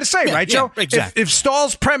they're trying to say, right, Joe? Yeah, exactly. If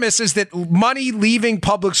Stahl's premise is that money leaving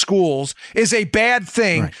public schools is a bad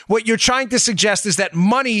thing, what you're trying to suggest is that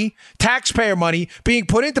money, taxpayer money, being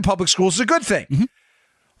put into public schools is a good thing. Mm-hmm.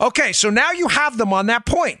 Okay, so now you have them on that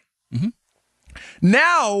point. Mm-hmm.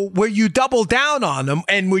 Now, where you double down on them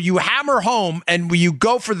and where you hammer home and where you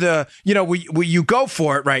go for where you go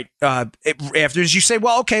for it, right, after you say,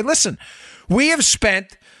 well, okay, listen, we have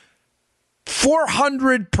spent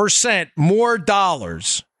 400% more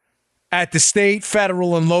dollars at the state,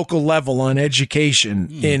 federal, and local level on education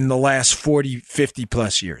in the last 40, 50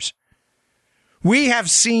 plus years. We have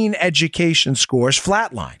seen education scores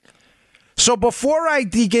flatline. So before I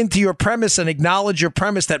dig into your premise and acknowledge your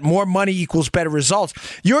premise that more money equals better results,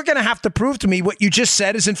 you're going to have to prove to me what you just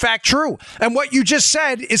said is in fact true. And what you just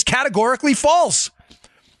said is categorically false.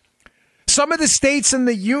 Some of the states in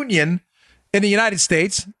the Union, in the United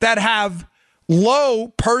States, that have low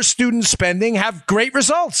per student spending have great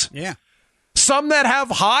results. Yeah. Some that have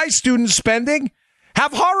high student spending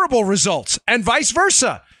have horrible results, and vice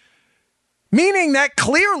versa. Meaning that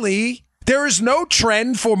clearly there is no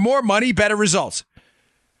trend for more money, better results.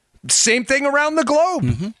 Same thing around the globe.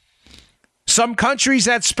 Mm-hmm. Some countries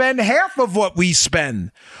that spend half of what we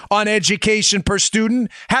spend on education per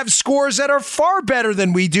student have scores that are far better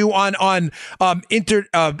than we do on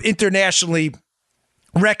internationally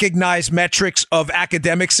recognized metrics of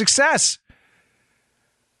academic success.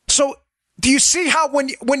 So do you see how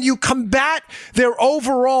when you combat their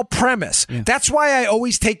overall premise, that's why I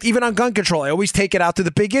always take, even on gun control, I always take it out to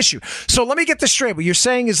the big issue. So let me get this straight. What you're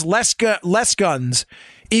saying is less guns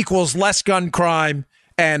equals less gun crime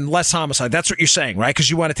and less homicide. That's what you're saying, right? Because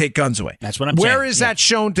you want to take guns away. That's what I'm saying. Where is that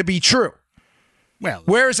shown to be true? Well,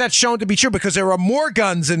 where is that shown to be true? Because there are more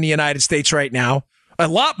guns in the United States right now, a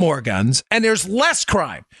lot more guns, and there's less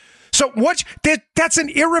crime. So that's an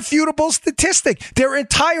irrefutable statistic. Their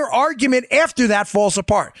entire argument after that falls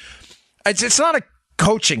apart. It's not a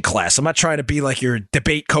coaching class. I'm not trying to be like your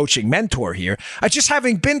debate coaching mentor here. Just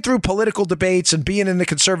having been through political debates and being in the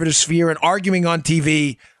conservative sphere and arguing on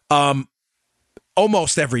TV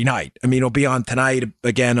almost every night. I mean, it'll be on tonight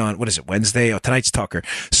again on, what is it, Wednesday? Oh, tonight's Tucker.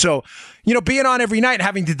 So, being on every night and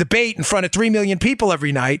having to debate in front of 3 million people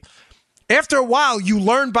every night, after a while, you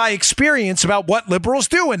learn by experience about what liberals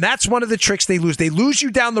do, and that's one of the tricks they lose. They lose you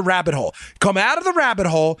down the rabbit hole. Come out of the rabbit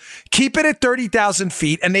hole, keep it at 30,000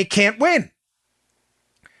 feet, and they can't win.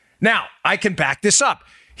 Now, I can back this up.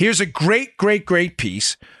 Here's a great, great, great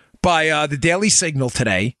piece by the Daily Signal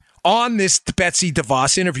today on this Betsy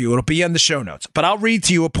DeVos interview. It'll be on the show notes, but I'll read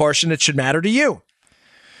to you a portion that should matter to you.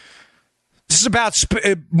 This is about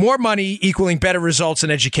more money equaling better results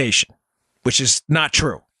in education, which is not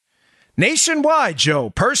true. Nationwide, Joe,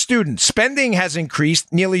 per student, spending has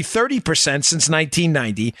increased nearly 30% since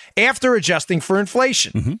 1990 after adjusting for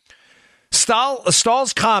inflation. Mm-hmm.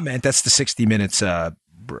 Stahl's comment, that's the 60 Minutes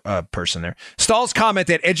person there, Stahl's comment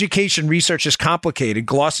that education research is complicated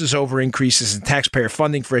glosses over increases in taxpayer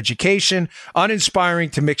funding for education, uninspiring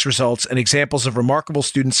to mixed results, and examples of remarkable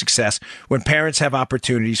student success when parents have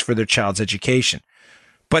opportunities for their child's education.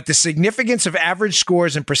 But the significance of average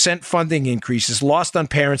scores and percent funding increases lost on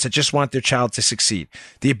parents that just want their child to succeed.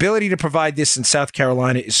 The ability to provide this in South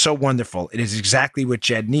Carolina is so wonderful. It is exactly what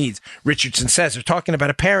Jed needs. Richardson says they're talking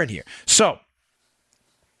about a parent here. So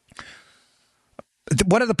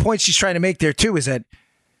one of the points she's trying to make there, too, is that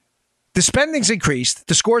the spending's increased,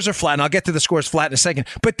 the scores are flat, and I'll get to the scores flat in a second,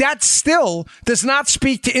 but that still does not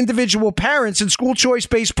speak to individual parents in school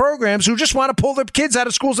choice-based programs who just want to pull their kids out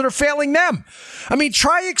of schools that are failing them. I mean,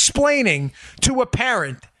 try explaining to a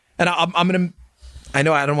parent, and I'm going to, I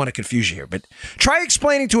know I don't want to confuse you here, but try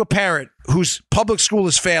explaining to a parent whose public school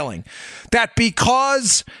is failing that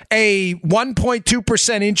because a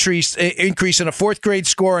 1.2% increase in a fourth grade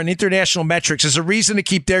score on international metrics is a reason to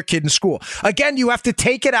keep their kid in school. Again, you have to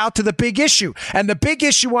take it out to the big issue. And the big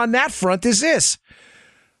issue on that front is this.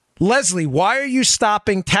 Leslie, why are you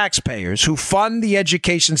stopping taxpayers who fund the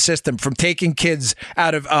education system from taking kids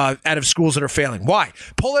out of schools that are failing? Why?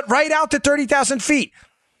 Pull it right out to 30,000 feet.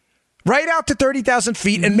 Right out to 30,000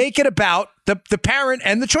 feet and make it about the parent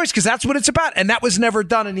and the choice, because that's what it's about. And that was never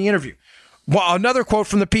done in the interview. Well, another quote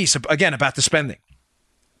from the piece, again, about the spending.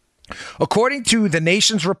 According to the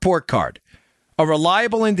nation's report card, a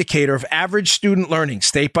reliable indicator of average student learning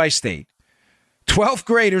state by state, 12th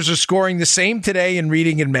graders are scoring the same today in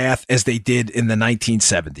reading and math as they did in the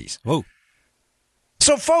 1970s. Whoa.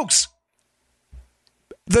 So, folks,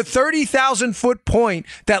 the 30,000-foot point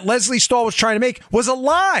that Leslie Stahl was trying to make was a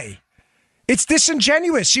lie. It's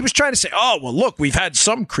disingenuous. She was trying to say, oh, well, look, we've had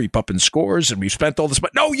some creep up in scores and we've spent all this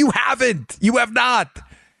money. No, you haven't. You have not.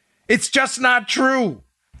 It's just not true.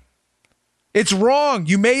 It's wrong.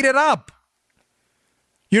 You made it up.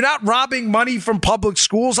 You're not robbing money from public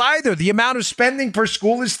schools either. The amount of spending per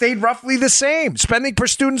school has stayed roughly the same. Spending per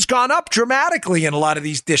student's gone up dramatically in a lot of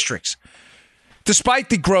these districts, despite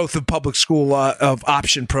the growth of public school of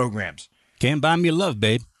option programs. Can't buy me love,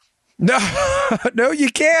 babe. No, no, you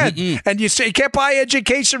can't. And you can't buy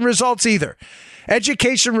education results either.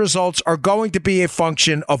 Education results are going to be a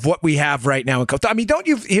function of what we have right now. I mean,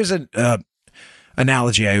 here's an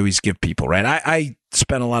analogy I always give people, right? I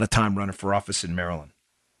spent a lot of time running for office in Maryland.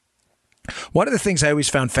 One of the things I always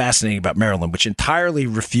found fascinating about Maryland, which entirely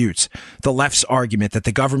refutes the left's argument that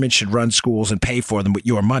the government should run schools and pay for them with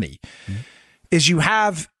your money, is you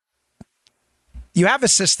have a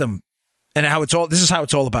system, and this is how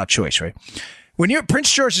it's all about choice, right? When you're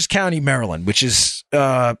Prince George's County, Maryland, which is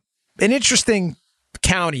an interesting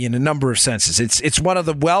county in a number of senses. It's one of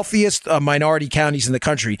the wealthiest minority counties in the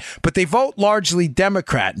country, but they vote largely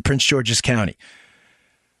Democrat in Prince George's County.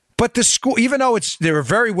 But the school, even though there are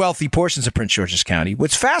very wealthy portions of Prince George's County,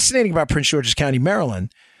 what's fascinating about Prince George's County,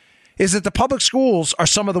 Maryland, is that the public schools are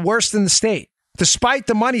some of the worst in the state, despite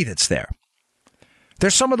the money that's there.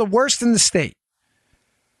 They're some of the worst in the state.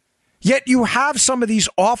 Yet you have some of these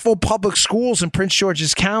awful public schools in Prince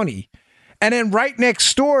George's County. And then right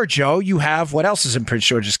next door, Joe, you have, what else is in Prince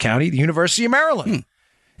George's County? The University of Maryland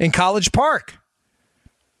in College Park.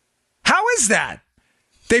 How is that?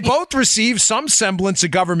 They both receive some semblance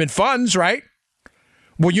of government funds, right?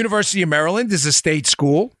 Well, University of Maryland is a state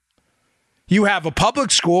school. You have a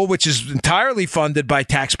public school, which is entirely funded by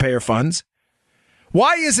taxpayer funds.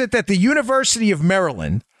 Why is it that the University of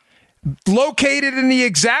Maryland, located in the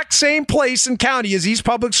exact same place and county as these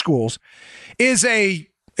public schools, it's a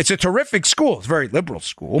terrific school. It's a very liberal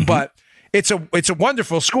school, but it's a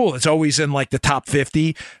wonderful school. It's always in like the top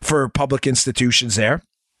 50 for public institutions there.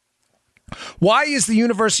 Why is the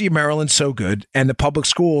University of Maryland so good and the public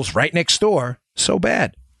schools right next door so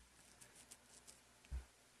bad?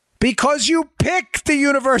 Because you pick the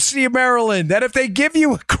University of Maryland. That if they give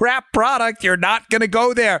you a crap product, you're not going to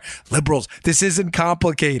go there. Liberals, this isn't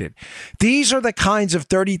complicated. These are the kinds of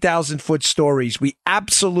 30,000-foot stories we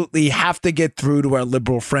absolutely have to get through to our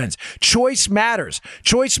liberal friends. Choice matters.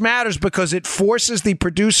 Choice matters because it forces the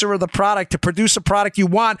producer of the product to produce a product you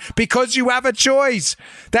want because you have a choice.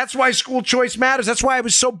 That's why school choice matters. That's why I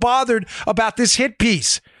was so bothered about this hit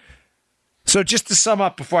piece. So just to sum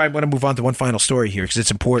up before I want to move on to one final story here, because it's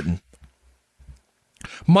important.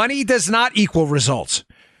 Money does not equal results.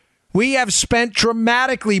 We have spent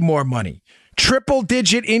dramatically more money,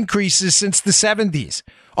 triple-digit increases since the 70s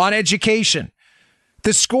on education.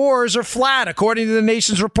 The scores are flat, according to the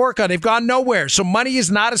nation's report card. They've gone nowhere, so money is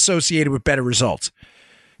not associated with better results.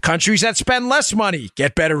 Countries that spend less money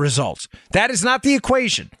get better results. That is not the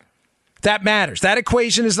equation. That matters. That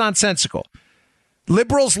equation is nonsensical.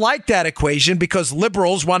 Liberals like that equation because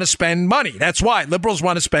liberals want to spend money. That's why liberals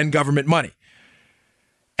want to spend government money.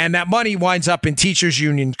 And that money winds up in teachers'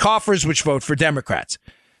 union coffers, which vote for Democrats.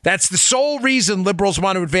 That's the sole reason liberals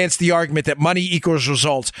want to advance the argument that money equals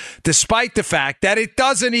results, despite the fact that it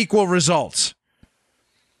doesn't equal results.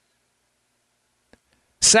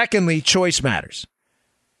 Secondly, choice matters.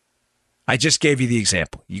 I just gave you the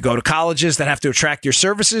example. You go to colleges that have to attract your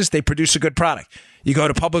services, they produce a good product. You go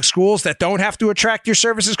to public schools that don't have to attract your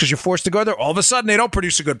services because you're forced to go there, all of a sudden they don't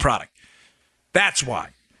produce a good product. That's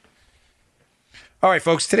why. All right,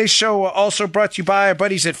 folks, today's show also brought to you by our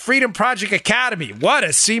buddies at Freedom Project Academy. What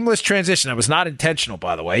a seamless transition. That was not intentional,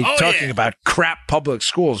 by the way. Talking about crap public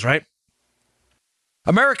schools, right?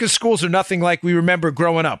 America's schools are nothing like we remember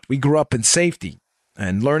growing up. We grew up in safety,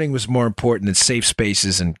 and learning was more important than safe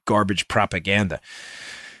spaces and garbage propaganda.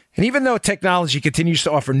 And even though technology continues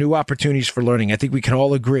to offer new opportunities for learning, I think we can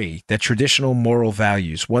all agree that traditional moral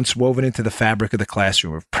values, once woven into the fabric of the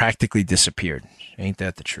classroom, have practically disappeared. Ain't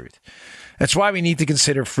that the truth? That's why we need to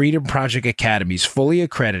consider Freedom Project Academy's fully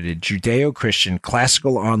accredited Judeo-Christian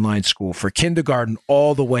classical online school for kindergarten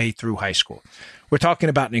all the way through high school. We're talking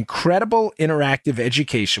about an incredible interactive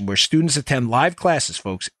education where students attend live classes,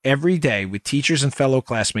 folks, every day with teachers and fellow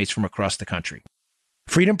classmates from across the country.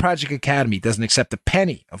 Freedom Project Academy doesn't accept a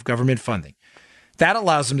penny of government funding. That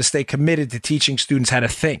allows them to stay committed to teaching students how to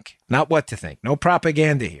think, not what to think. No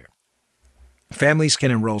propaganda here. Families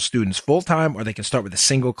can enroll students full-time or they can start with a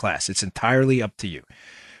single class. It's entirely up to you.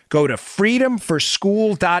 Go to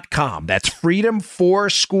freedomforschool.com. That's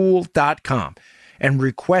freedomforschool.com and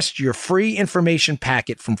request your free information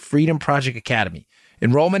packet from Freedom Project Academy.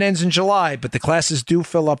 Enrollment ends in July, but the classes do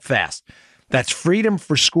fill up fast. That's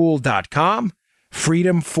freedomforschool.com.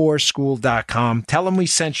 freedomforschool.com. Tell them we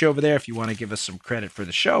sent you over there if you want to give us some credit for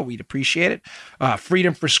the show. We'd appreciate it.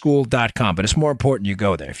 Freedomforschool.com. But it's more important you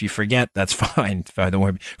go there. If you forget, that's fine. Don't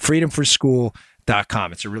worry.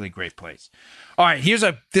 Freedomforschool.com. It's a really great place. All right,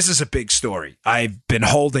 this is a big story. I've been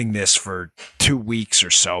holding this for 2 weeks or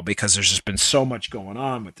so because there's just been so much going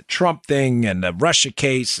on with the Trump thing and the Russia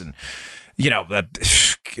case. And,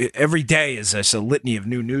 every day is a litany of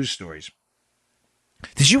new news stories.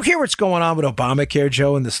 Did you hear what's going on with Obamacare,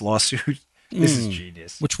 Joe, in this lawsuit? This is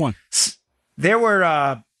genius. Which one?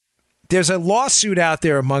 There's a lawsuit out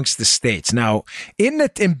there amongst the states. Now,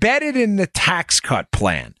 embedded in the tax cut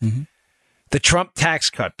plan, the Trump tax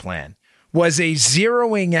cut plan, was a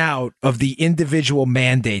zeroing out of the individual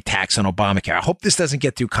mandate tax on Obamacare. I hope this doesn't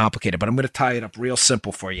get too complicated, but I'm going to tie it up real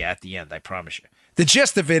simple for you at the end, I promise you. The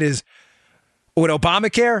gist of it is, with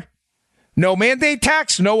Obamacare, no mandate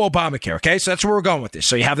tax, no Obamacare, okay? So that's where we're going with this.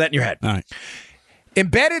 So you have that in your head. All right.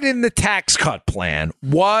 Embedded in the tax cut plan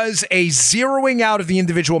was a zeroing out of the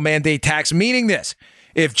individual mandate tax, meaning this.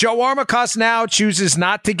 If Joe Armacost now chooses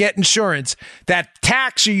not to get insurance, that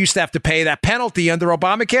tax you used to have to pay, that penalty under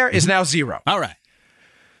Obamacare, is now zero. All right.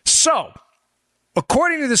 So,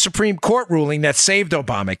 according to the Supreme Court ruling that saved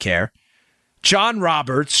Obamacare, John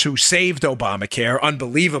Roberts, who saved Obamacare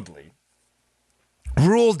unbelievably,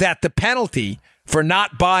 ruled that the penalty for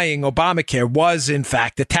not buying Obamacare was, in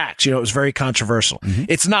fact, a tax. It was very controversial.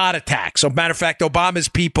 It's not a tax. So, matter of fact, Obama's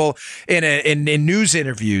people in news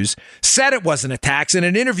interviews said it wasn't a tax. In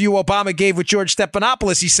an interview Obama gave with George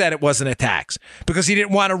Stephanopoulos, he said it wasn't a tax because he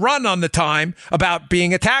didn't want to run on the time about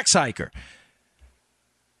being a tax hiker.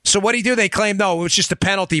 So what did he do? They claimed, no, it was just a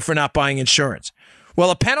penalty for not buying insurance. Well,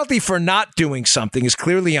 a penalty for not doing something is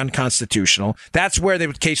clearly unconstitutional. That's where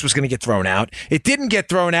the case was going to get thrown out. It didn't get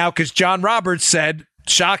thrown out because John Roberts said,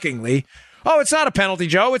 shockingly, oh, it's not a penalty,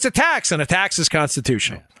 Joe. It's a tax, and a tax is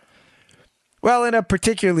constitutional. Well, in a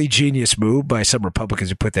particularly genius move by some Republicans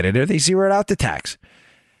who put that in there, they zeroed out the tax.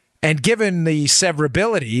 And given the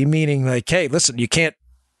severability, meaning like, hey, listen,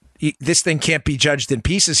 this thing can't be judged in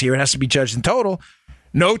pieces here. It has to be judged in total.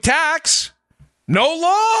 No tax. No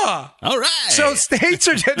law. All right. So states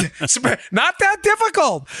are not that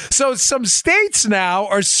difficult. So some states now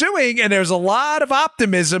are suing, and there's a lot of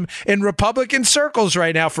optimism in Republican circles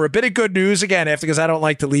right now for a bit of good news. Again, because I don't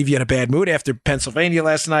like to leave you in a bad mood after Pennsylvania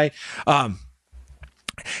last night.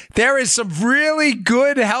 There is some really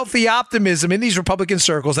good, healthy optimism in these Republican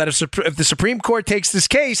circles that if the Supreme Court takes this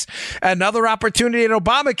case, another opportunity in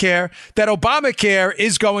Obamacare, that Obamacare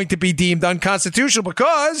is going to be deemed unconstitutional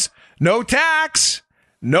because no tax,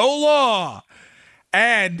 no law.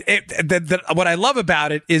 And what I love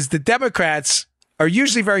about it is the Democrats are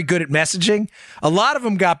usually very good at messaging. A lot of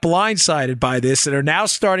them got blindsided by this and are now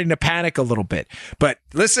starting to panic a little bit. But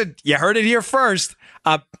listen, you heard it here first.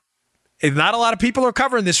 Not a lot of people are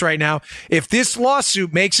covering this right now. If this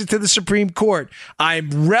lawsuit makes it to the Supreme Court,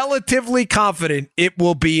 I'm relatively confident it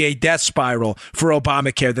will be a death spiral for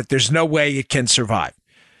Obamacare, that there's no way it can survive.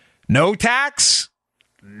 No tax,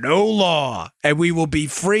 no law, and we will be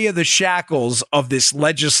free of the shackles of this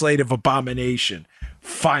legislative abomination,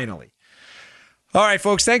 finally. All right,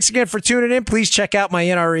 folks, thanks again for tuning in. Please check out my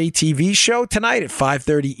NRA TV show tonight at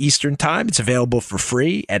 5:30 Eastern Time. It's available for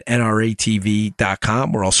free at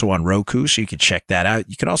nratv.com. We're also on Roku, so you can check that out.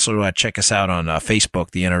 You can also check us out on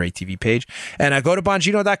Facebook, the NRA TV page. And go to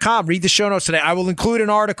Bongino.com. Read the show notes today. I will include an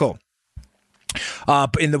article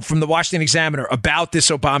from the Washington Examiner about this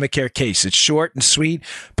Obamacare case. It's short and sweet,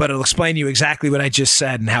 but it'll explain to you exactly what I just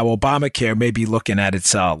said and how Obamacare may be looking at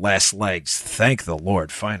its last legs. Thank the Lord.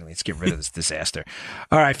 Finally, let's get rid of this disaster.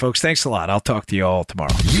 All right, folks, thanks a lot. I'll talk to you all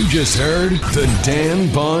tomorrow. You just heard the Dan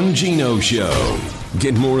Bongino Show.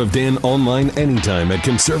 Get more of Dan online anytime at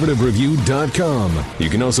conservativereview.com. You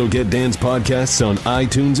can also get Dan's podcasts on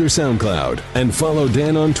iTunes or SoundCloud. And follow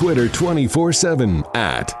Dan on Twitter 24/7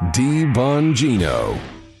 at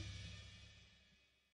DBongino.